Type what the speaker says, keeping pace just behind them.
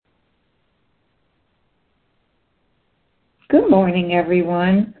Good morning,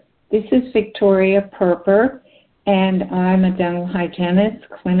 everyone. This is Victoria Perper, and I'm a dental hygienist,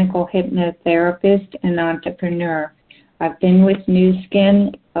 clinical hypnotherapist, and entrepreneur. I've been with Nu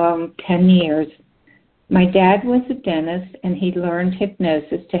Skin 10 years. My dad was a dentist, and he learned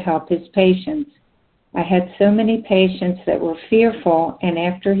hypnosis to help his patients. I had so many patients that were fearful, and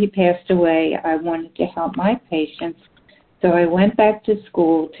after he passed away, I wanted to help my patients, so I went back to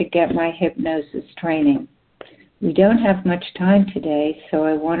school to get my hypnosis training. We don't have much time today, so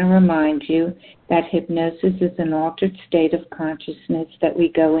I want to remind you that hypnosis is an altered state of consciousness that we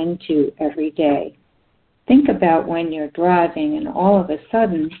go into every day. Think about when you're driving and all of a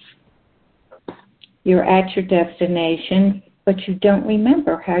sudden you're at your destination, but you don't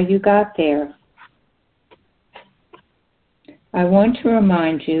remember how you got there. I want to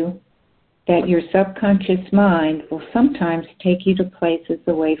remind you that your subconscious mind will sometimes take you to places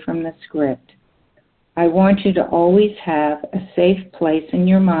away from the script. I want you to always have a safe place in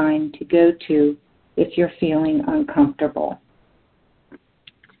your mind to go to if you're feeling uncomfortable.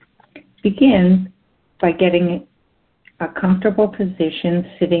 Begin by getting a comfortable position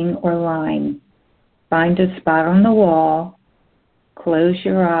sitting or lying. Find a spot on the wall, close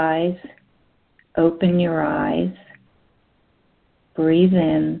your eyes, open your eyes, breathe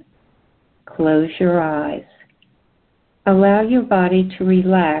in, close your eyes. Allow your body to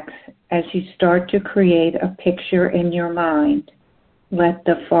relax as you start to create a picture in your mind. Let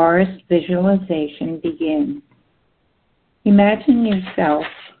the forest visualization begin. Imagine yourself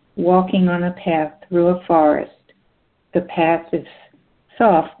walking on a path through a forest. The path is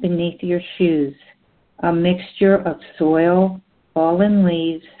soft beneath your shoes, a mixture of soil, fallen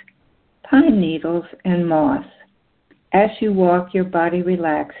leaves, pine needles, and moss. As you walk, your body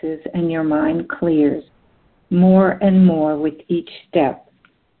relaxes and your mind clears more and more with each step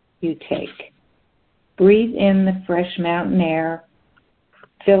you take. Breathe in the fresh mountain air,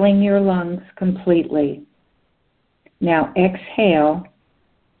 filling your lungs completely. Now exhale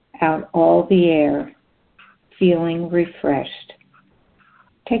out all the air, feeling refreshed.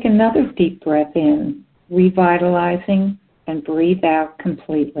 Take another deep breath in, revitalizing, and breathe out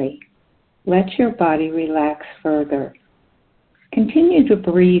completely. Let your body relax further. Continue to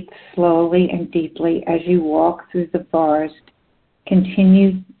breathe slowly and deeply as you walk through the forest.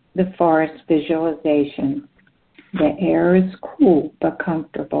 Continue the forest visualization. The air is cool but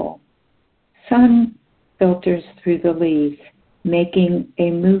comfortable. Sun filters through the leaves, making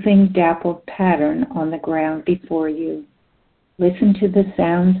a moving dappled pattern on the ground before you. Listen to the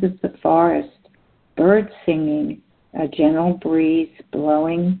sounds of the forest, birds singing, a gentle breeze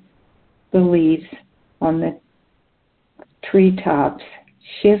blowing the leaves on the treetops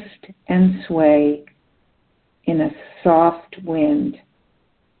shift and sway in a soft wind.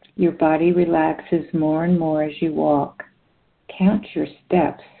 Your body relaxes more and more as you walk. Count your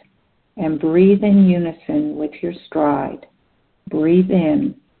steps and breathe in unison with your stride. Breathe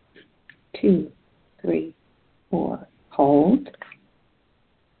in. 2, 3, 4. Hold.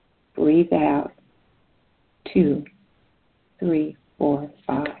 Breathe out. 2, 3, 4,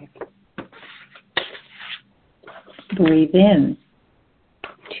 5. Breathe in.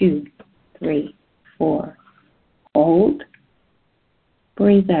 2, 3, 4. Hold.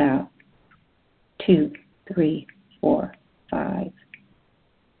 Breathe out. 2, 3, 4, 5.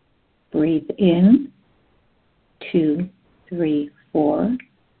 Breathe in. 2, 3, 4.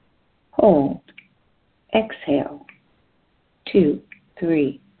 Hold. Exhale. 2,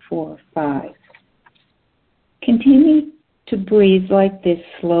 3, 4, 5. Continue to breathe like this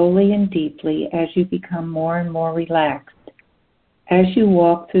slowly and deeply as you become more and more relaxed. As you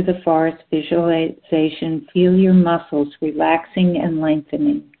walk through the forest visualization, feel your muscles relaxing and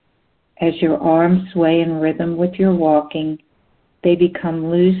lengthening. As your arms sway in rhythm with your walking, they become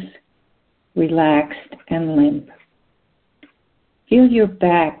loose, relaxed, and limp. Feel your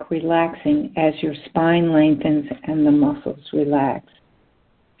back relaxing as your spine lengthens and the muscles relax.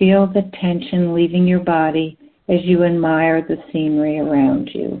 Feel the tension leaving your body as you admire the scenery around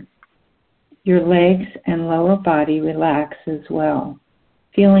you. Your legs and lower body relax as well,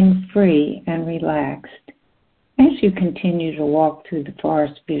 feeling free and relaxed. As you continue to walk through the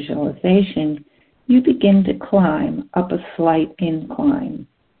forest visualization, you begin to climb up a slight incline.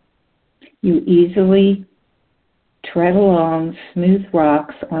 You easily tread along smooth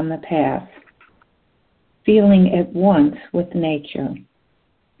rocks on the path, feeling at once with nature.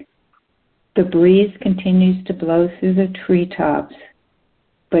 The breeze continues to blow through the treetops,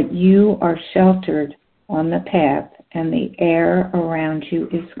 but you are sheltered on the path and the air around you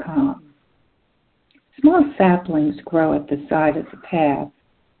is calm. Small saplings grow at the side of the path.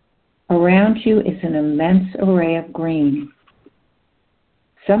 Around you is an immense array of green.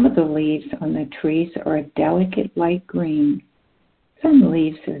 Some of the leaves on the trees are a delicate light green. Some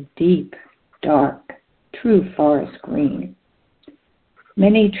leaves are deep, dark, true forest green.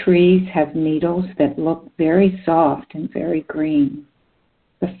 Many trees have needles that look very soft and very green.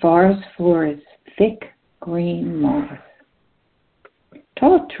 The forest floor is thick green moss.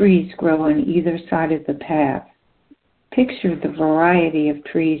 Tall trees grow on either side of the path. Picture the variety of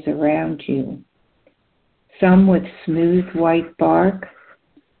trees around you. Some with smooth white bark,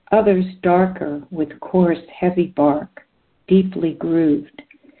 others darker with coarse heavy bark, deeply grooved.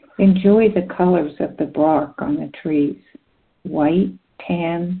 Enjoy the colors of the bark on the trees: white,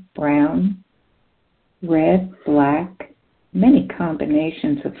 tan, brown, red, black, many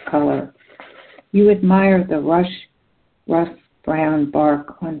combinations of color. You admire the rough brown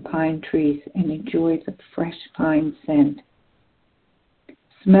bark on pine trees and enjoy the fresh pine scent.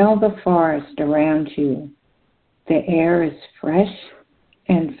 Smell the forest around you. The air is fresh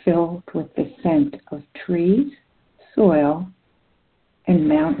and filled with the scent of trees, soil, and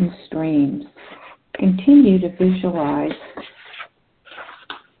mountain streams. Continue to visualize.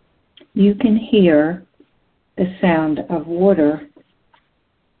 You can hear the sound of water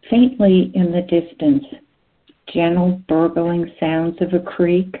faintly in the distance, gentle burbling sounds of a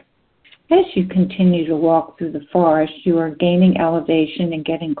creek. As you continue to walk through the forest, you are gaining elevation and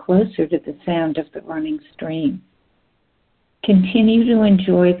getting closer to the sound of the running stream. Continue to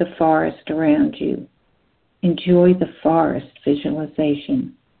enjoy the forest around you. Enjoy the forest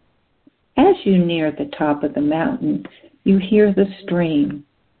visualization. As you near the top of the mountain, you hear the stream.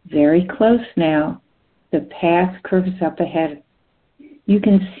 Very close now. The path curves up ahead. You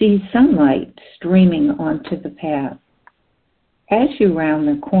can see sunlight streaming onto the path. As you round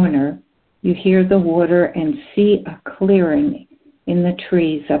the corner, you hear the water and see a clearing in the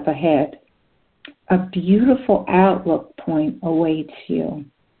trees up ahead. A beautiful outlook point awaits you.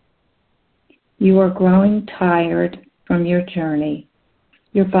 You are growing tired from your journey.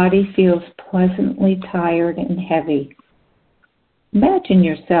 Your body feels pleasantly tired and heavy. Imagine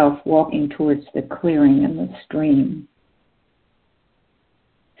yourself walking towards the clearing and the stream.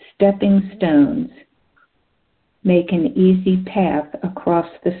 Stepping stones make an easy path across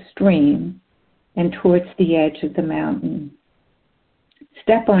the stream and towards the edge of the mountain.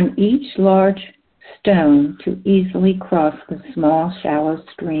 Step on each large stone to easily cross the small, shallow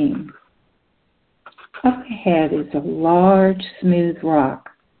stream. Up ahead is a large, smooth rock,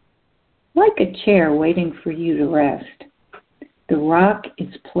 like a chair waiting for you to rest. The rock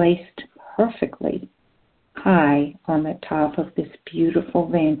is placed perfectly high on the top of this beautiful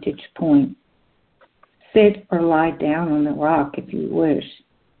vantage point. Sit or lie down on the rock if you wish.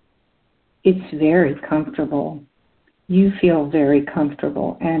 It's very comfortable. You feel very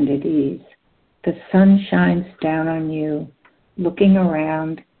comfortable and at ease. The sun shines down on you. Looking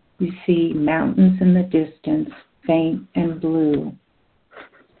around, you see mountains in the distance, faint and blue.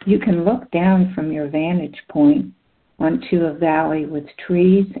 You can look down from your vantage point onto a valley with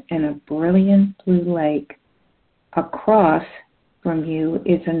trees and a brilliant blue lake. Across from you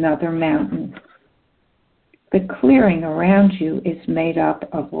is another mountain. The clearing around you is made up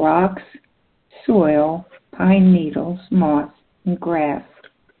of rocks, soil, pine needles, moss, and grass.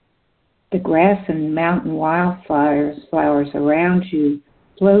 The grass and mountain wildflowers around you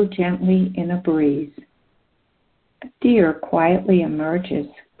blow gently in a breeze. A deer quietly emerges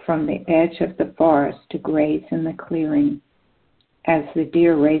from the edge of the forest to graze in the clearing. As the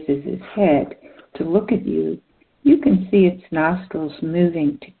deer raises its head to look at you, you can see its nostrils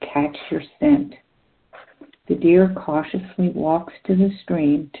moving to catch your scent. The deer cautiously walks to the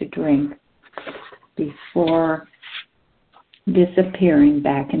stream to drink before disappearing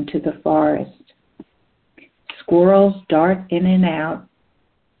back into the forest. Squirrels dart in and out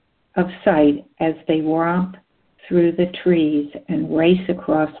of sight as they romp through the trees and race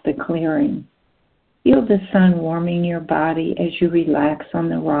across the clearing. Feel the sun warming your body as you relax on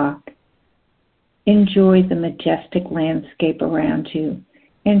the rock. Enjoy the majestic landscape around you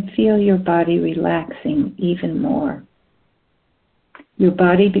and feel your body relaxing even more. Your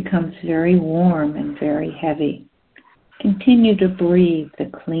body becomes very warm and very heavy. Continue to breathe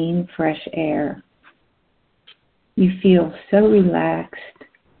the clean, fresh air. You feel so relaxed,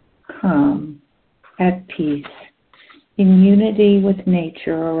 calm, at peace, in unity with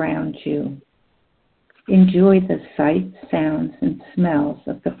nature around you. Enjoy the sights, sounds, and smells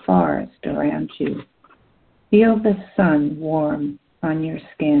of the forest around you. Feel the sun warm on your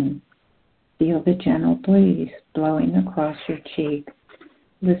skin. Feel the gentle breeze blowing across your cheek.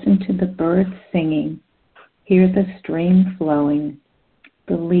 Listen to the birds singing. Hear the stream flowing.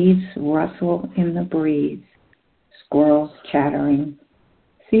 The leaves rustle in the breeze. Squirrels chattering.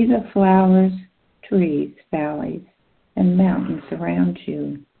 See the flowers, trees, valleys, and mountains around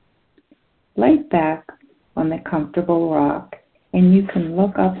you. Lay back on the comfortable rock, and you can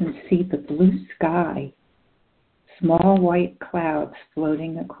look up and see the blue sky. Small white clouds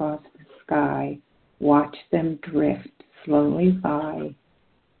floating across the sky. Watch them drift slowly by,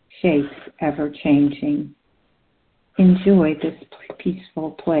 shapes ever changing. Enjoy this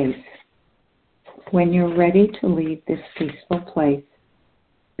peaceful place. When you're ready to leave this peaceful place,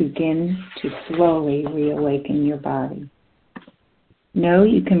 begin to slowly reawaken your body. Know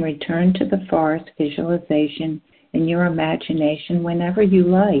you can return to the forest visualization in your imagination whenever you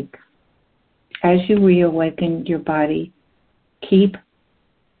like. As you reawaken your body, keep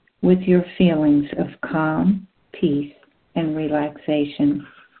with your feelings of calm, peace, and relaxation.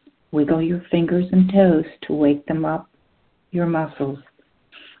 Wiggle your fingers and toes to wake them up, your muscles.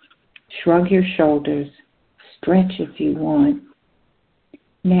 Shrug your shoulders. Stretch if you want.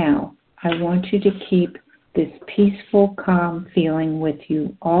 Now, I want you to keep this peaceful, calm feeling with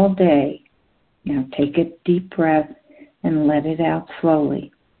you all day. Now take a deep breath and let it out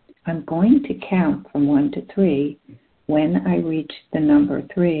slowly. I'm going to count from 1 to 3. When I reach the number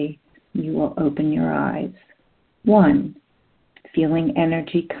 3, you will open your eyes. 1, feeling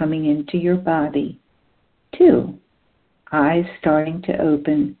energy coming into your body. 2, eyes starting to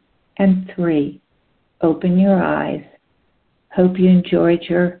open. And 3, open your eyes. Hope you enjoyed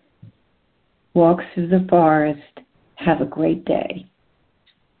your walk through the forest. Have a great day.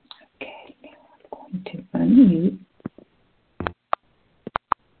 Okay, now I'm going to unmute.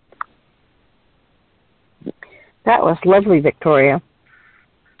 That was lovely, Victoria.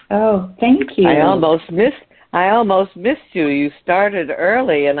 Oh, thank you. I almost missed you. You started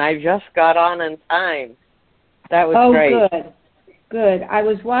early, and I just got on in time. That was great. Oh, good. I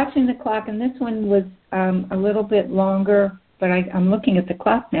was watching the clock, and this one was a little bit longer, but I'm looking at the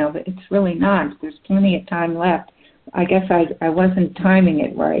clock now, but it's really not. There's plenty of time left. I guess I wasn't timing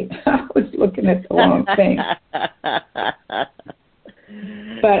it right. I was looking at the wrong thing.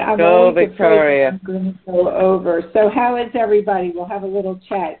 But I'm Go, Victoria. I'm going to go over. So how is everybody? We'll have a little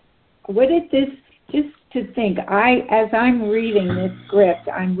chat. What did this, just to think, as I'm reading this script,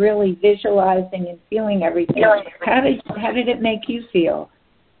 I'm really visualizing and feeling everything. How did it make you feel?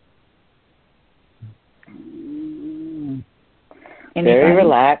 Very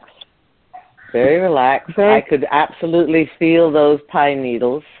relaxed. Very relaxed. I could absolutely feel those pine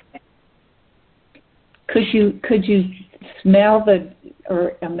needles. Could you smell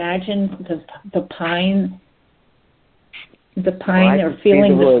or imagine the pine? The pine, or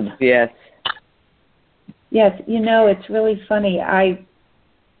feeling the woods? Yes. Yes, it's really funny. I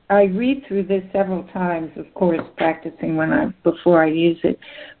read through this several times, of course, practicing before I use it.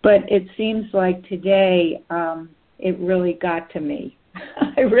 But it seems like today it really got to me.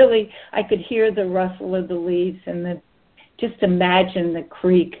 I could hear the rustle of the leaves and just imagine the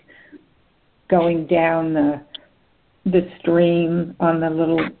creek going down the stream on the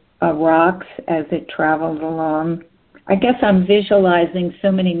little rocks as it traveled along. I guess I'm visualizing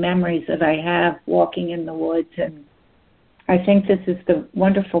so many memories that I have walking in the woods, and I think this is the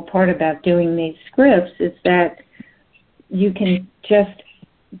wonderful part about doing these scripts, is that you can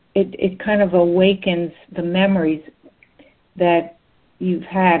it kind of awakens the memories that you've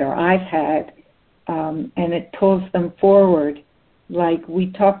had or I've had, and it pulls them forward. Like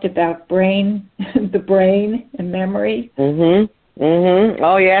we talked about the brain and memory.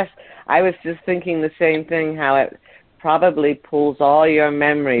 Oh, yes. I was just thinking the same thing, how it probably pulls all your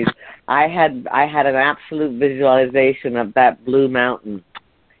memories. I had an absolute visualization of that blue mountain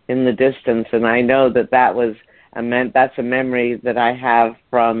in the distance, and I know that's a memory that I have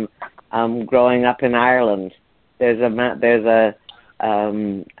from growing up in Ireland. There's a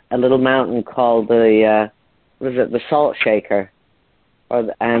little mountain called the Salt Shaker,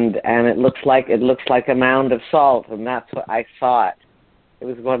 and it looks like a mound of salt, and that's what I saw it. It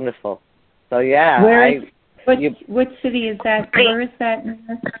was wonderful. So yeah. What city is that? Where is that?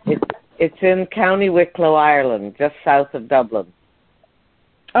 It's in County Wicklow, Ireland, just south of Dublin.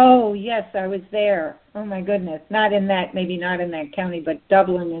 Oh, yes, I was there. Oh, my goodness. Maybe not in that county, but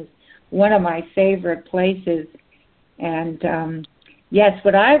Dublin is one of my favorite places. And, yes,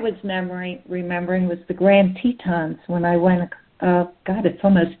 what I was remembering was the Grand Tetons when I went, it's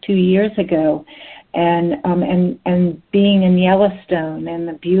almost 2 years ago, and being in Yellowstone and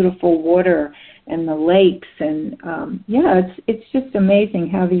the beautiful water and the lakes, and it's just amazing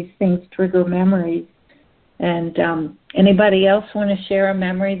how these things trigger memories. And anybody else want to share a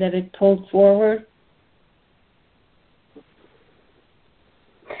memory that it pulled forward?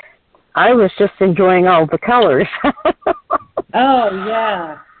 I was just enjoying all the colors. Oh,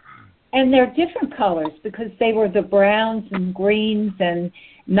 yeah. And they're different colors because they were the browns and greens and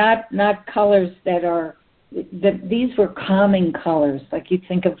not colors that are, these were calming colors. Like you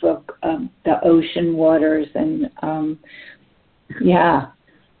think of the ocean waters and, yeah.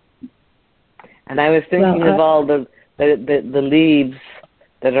 And I was thinking of all the leaves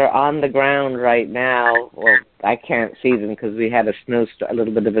that are on the ground right now. Well, I can't see them because we had a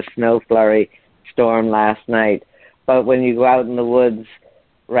little bit of a snow flurry storm last night. But when you go out in the woods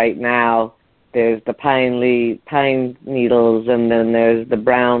right now, there's the pine needles, and then there's the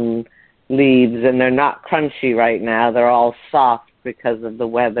brown leaves, and they're not crunchy right now. They're all soft because of the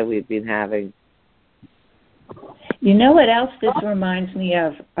weather we've been having. You know what else this reminds me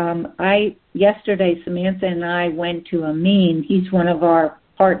of? Yesterday, Samantha and I went to Amin. He's one of our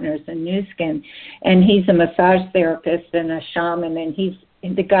partners in Nu Skin, and he's a massage therapist and a shaman, and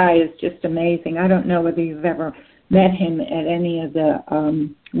the guy is just amazing. I don't know whether you've ever met him at any of the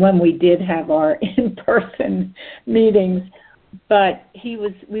when we did have our in-person meetings, but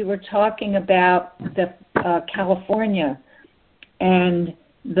we were talking about the California and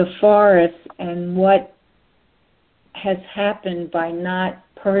the forests and what has happened by not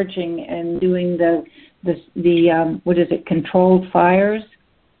purging and doing the what is it, controlled fires,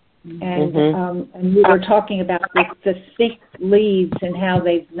 and we were talking about the thick leaves and how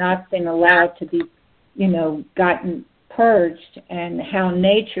they've not been allowed to be, gotten purged, and how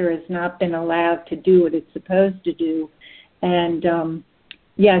nature has not been allowed to do what it's supposed to do. And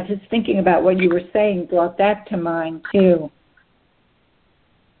just thinking about what you were saying brought that to mind too.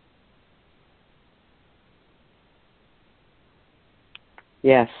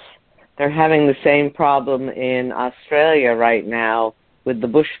 Yes, they're having the same problem in Australia right now with the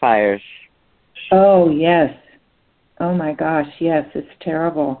bushfires. Oh, yes. Oh, my gosh, yes, it's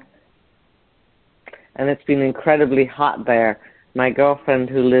terrible. And it's been incredibly hot there. My girlfriend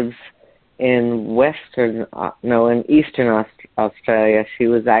who lives in Eastern Australia, she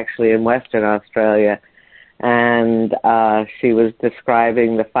was actually in Western Australia, and she was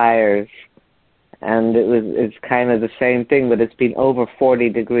describing the fires. And it's kind of the same thing, but it's been over 40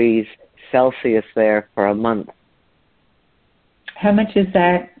 degrees Celsius there for a month. How much is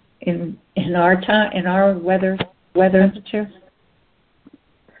that in our time, in our weather temperature?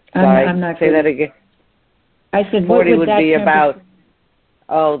 Sorry, I'm not say good. That again. I said 40 would be about.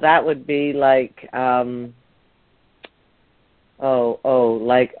 Oh, that would be like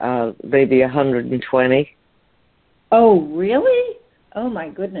maybe 120. Oh, really? Oh, my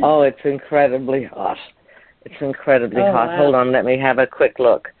goodness. Oh, it's incredibly hot. It's incredibly hot. Wow. Hold on, let me have a quick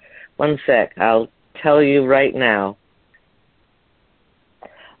look. One sec. I'll tell you right now.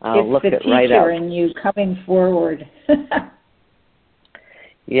 I'll look it right up. It's the teacher in you coming forward.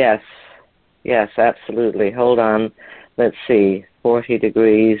 Yes, absolutely. Hold on. Let's see. 40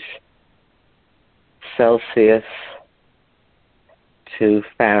 degrees Celsius to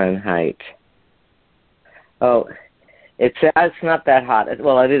Fahrenheit. Oh, it's not that hot.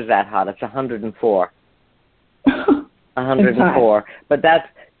 Well, it is that hot. It's 104. 104. But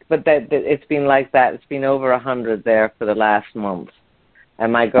it's been like that. It's been over 100 there for the last month.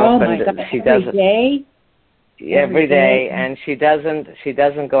 And my girlfriend, she does it every day, and she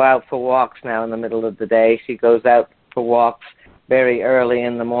doesn't go out for walks now in the middle of the day. She goes out for walks very early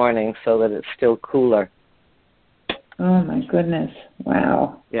in the morning so that it's still cooler. Oh my goodness!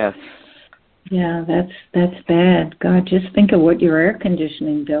 Wow. Yes. Yeah, that's bad. God, just think of what your air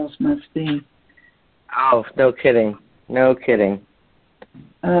conditioning bills must be. Oh, no kidding. No kidding.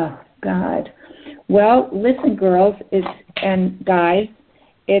 Oh God. Well, listen, girls, and guys,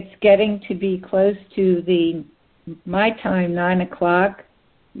 it's getting to be close to my time, 9 o'clock.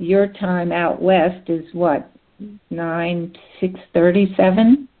 Your time out west is what?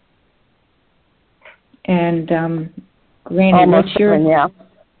 6:37. And Granny, almost what's your? yeah.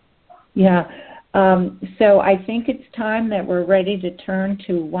 Yeah. So I think it's time that we're ready to turn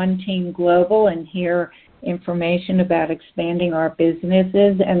to One Team Global and hear information about expanding our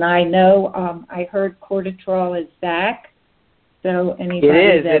businesses. And I know I heard Corditrol is back. So anybody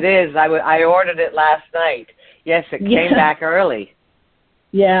It is. I ordered it last night. Yes, it came back early.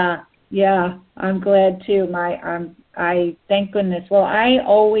 Yeah. I'm glad too. I thank goodness. Well, I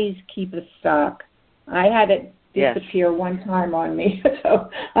always keep a stock. I had it disappear one time on me, so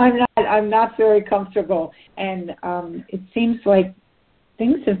I'm not very comfortable. And it seems like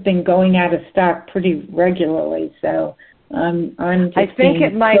things have been going out of stock pretty regularly. So I'm just I think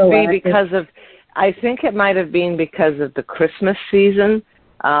it might be because of. I think it might have been because of the Christmas season.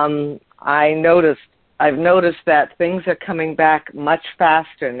 I've noticed that things are coming back much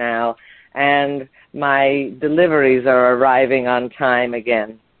faster now, and my deliveries are arriving on time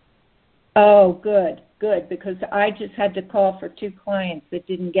again. Oh, good, because I just had to call for 2 clients that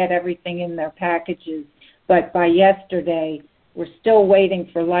didn't get everything in their packages. But by yesterday, we're still waiting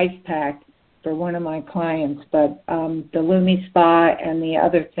for LifePak for one of my clients. But the Lumi Spa and the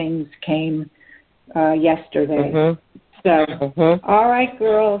other things came yesterday. Mm-hmm. So, all right,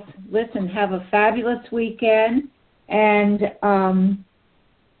 girls, listen, have a fabulous weekend and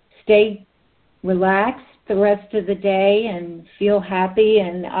stay relaxed the rest of the day and feel happy,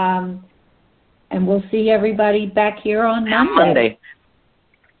 and we'll see everybody back here on Monday.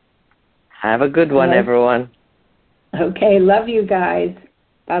 Have a good one, everyone. Okay, love you guys.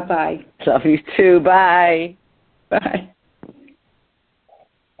 Bye-bye. Love you too. Bye. Bye.